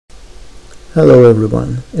Hello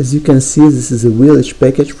everyone. As you can see, this is a village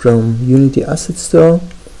package from Unity Asset Store,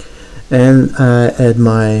 and I add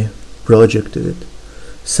my project to it.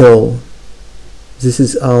 So this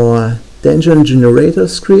is our tangent generator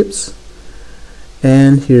scripts,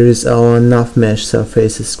 and here is our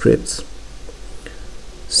NavMeshSurface scripts.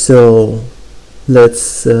 So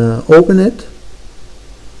let's open it.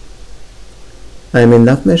 I'm in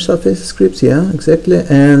NavMeshSurface scripts, yeah, exactly,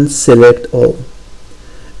 and select all.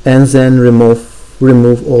 And then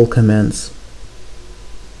remove all commands.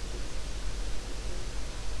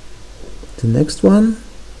 The next one,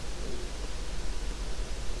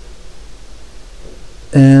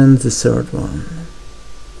 and the third one.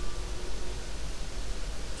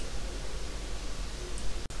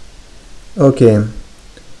 Okay,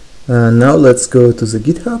 now let's go to the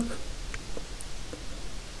GitHub,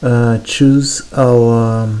 choose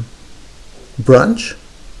our branch.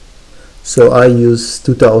 So I use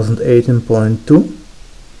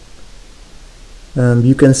 2018.2.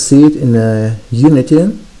 You can see it in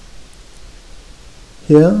Unity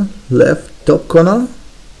here, left top corner,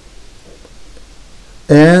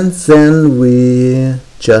 and then we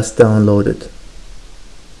just download it.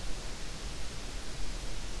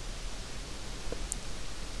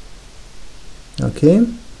 Okay.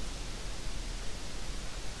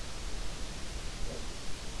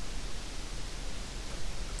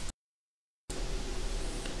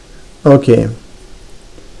 Okay,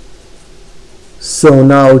 so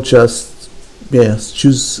now just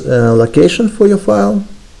choose a location for your file,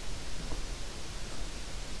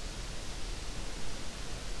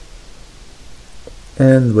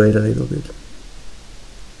 and wait a little bit.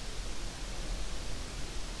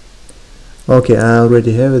 Okay, I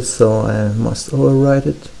already have it, so I must overwrite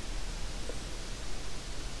it.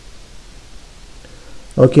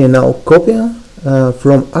 Okay, now copy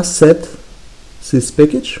from asset this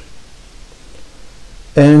package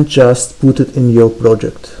and just put it in your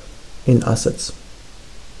project in assets.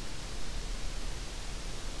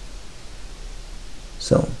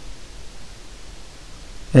 So,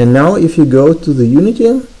 and now if you go to the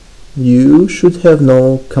Unity, you should have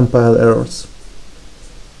no compile errors.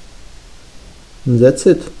 That's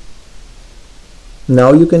it.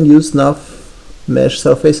 Now you can use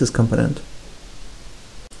NavMeshSurfaces component.